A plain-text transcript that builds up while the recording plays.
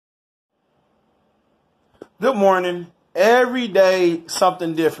Good morning. Every day,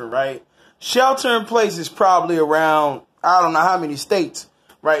 something different, right? Shelter in place is probably around, I don't know how many states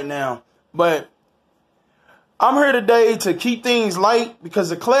right now. But I'm here today to keep things light because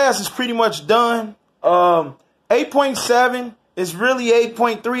the class is pretty much done. 8.7 is really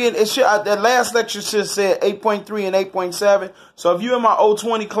 8.3. And it should, that last lecture should have said 8.3 and 8.7. So if you're in my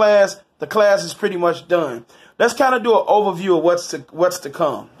 020 class, the class is pretty much done. Let's kind of do an overview of what's to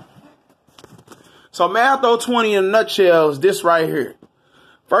come. So Math 020 in a nutshell is this right here.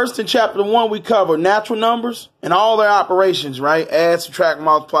 First, in chapter 1, we cover natural numbers and all their operations, right? Add, subtract,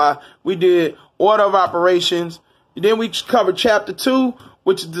 multiply. We did order of operations. Then we covered chapter 2,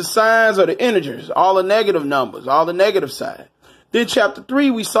 which is the signs of the integers, all the negative numbers, all the negative side. Then chapter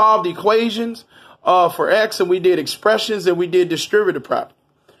 3, we solved equations for x, and we did expressions, and we did distributive property.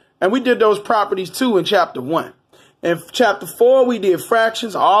 And we did those properties too in chapter 1. In chapter 4, we did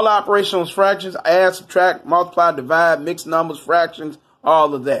fractions, all operational fractions, add, subtract, multiply, divide, mixed numbers, fractions,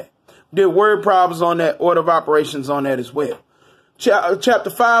 all of that. We did word problems on that, order of operations on that as well.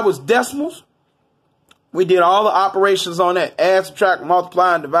 Chapter 5 was decimals. We did all the operations on that, add, subtract,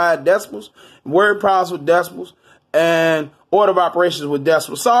 multiply, and divide decimals, word problems with decimals, and order of operations with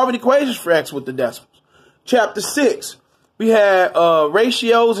decimals. Solving equations for x with the decimals. Chapter 6. We had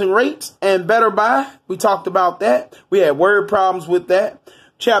ratios and rates and better by. We talked about that. We had word problems with that.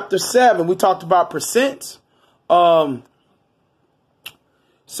 Chapter 7, we talked about percents. Chapter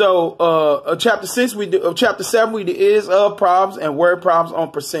 6, chapter 7, we did is of problems and word problems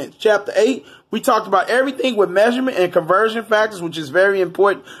on percents. Chapter 8, we talked about everything with measurement and conversion factors, which is very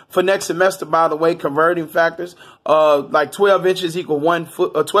important for next semester, by the way, converting factors. Like 12 inches equal 1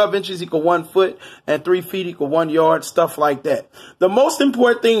 foot, 12 inches equal 1 foot, and 3 feet equal 1 yard, stuff like that. The most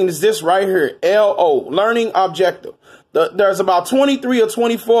important thing is this right here, LO, learning objective. There's about 23 or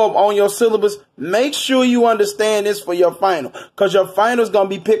 24 on your syllabus. Make sure you understand this for your final, because your final is going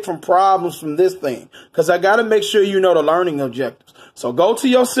to be picked from problems from this thing, because I got to make sure you know the learning objectives. So go to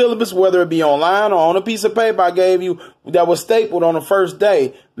your syllabus, whether it be online or on a piece of paper I gave you that was stapled on the first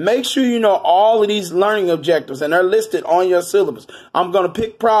day. Make sure you know all of these learning objectives, and they're listed on your syllabus. I'm going to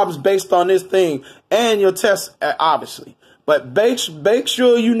pick problems based on this thing and your test, obviously. But make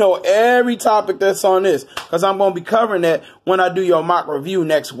sure you know every topic that's on this, because I'm going to be covering that when I do your mock review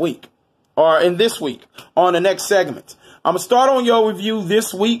next week, or in this week on the next segment. I'm going to start on your review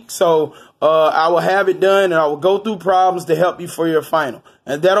this week, so I will have it done, and I will go through problems to help you for your final.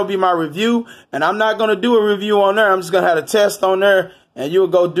 And that'll be my review, and I'm not going to do a review on there. I'm just going to have a test on there, and you'll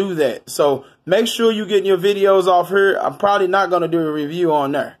go do that. So make sure you're getting your videos off here. I'm probably not going to do a review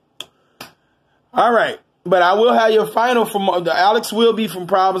on there. All right. But I will have your final from the Alex will be from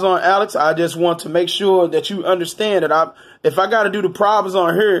problems on Alex. I just want to make sure that you understand that if I got to do the problems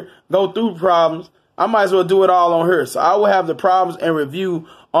on here, go through problems, I might as well do it all on here. So I will have the problems and review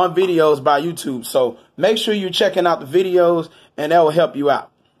on videos by YouTube. So make sure you're checking out the videos, and that will help you out.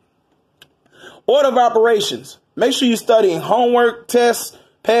 Order of operations. Make sure you're studying homework, tests,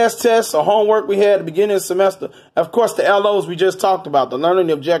 past tests, or homework we had at the beginning of the semester. Of course, the LOs we just talked about, the learning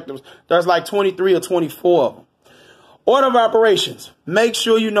objectives. There's like 23 or 24 of them. Order of operations. Make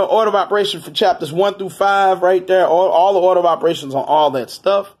sure you know order of operations for chapters 1 through 5 right there. All the order of operations on all that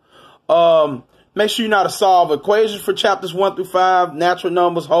stuff. Make sure you know how to solve equations for chapters 1 through 5, natural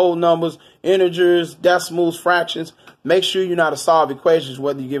numbers, whole numbers, integers, decimals, fractions. Make sure you know how to solve equations,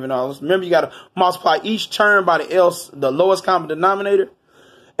 whether you're given all this. Remember, you got to multiply each term by the lowest common denominator.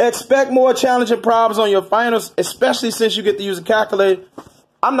 Expect more challenging problems on your finals, especially since you get to use a calculator.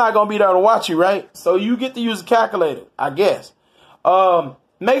 I'm not going to be there to watch you, right? So you get to use a calculator, I guess.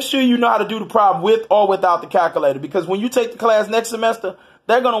 Make sure you know how to do the problem with or without the calculator, because when you take the class next semester,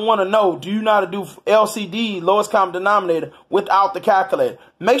 they're going to want to know, do you know how to do LCD, lowest common denominator, without the calculator?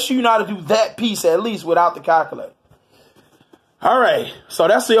 Make sure you know how to do that piece at least without the calculator. All right, so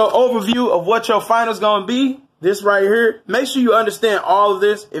that's your overview of what your final is going to be. This right here, make sure you understand all of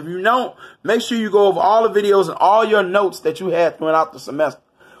this. If you don't, make sure you go over all the videos and all your notes that you had throughout the semester.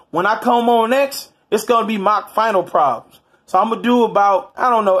 When I come on next, it's going to be mock final problems. So I'm going to do about,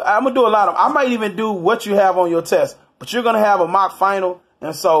 I don't know, I'm going to do a lot of, I might even do what you have on your test, but you're going to have a mock final.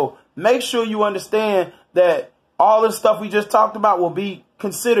 And so make sure you understand that all this stuff we just talked about will be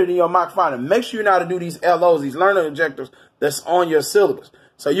considered in your mock final. Make sure you know how to do these LOs, these learning objectives that's on your syllabus.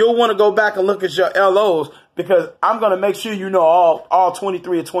 So you'll want to go back and look at your LOs, because I'm going to make sure you know all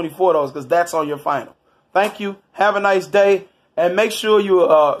 23 or 24 of those, because that's on your final. Thank you. Have a nice day. And make sure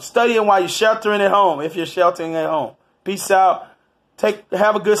you're studying while you're sheltering at home, if you're sheltering at home. Peace out.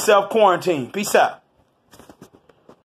 Have a good self-quarantine. Peace out.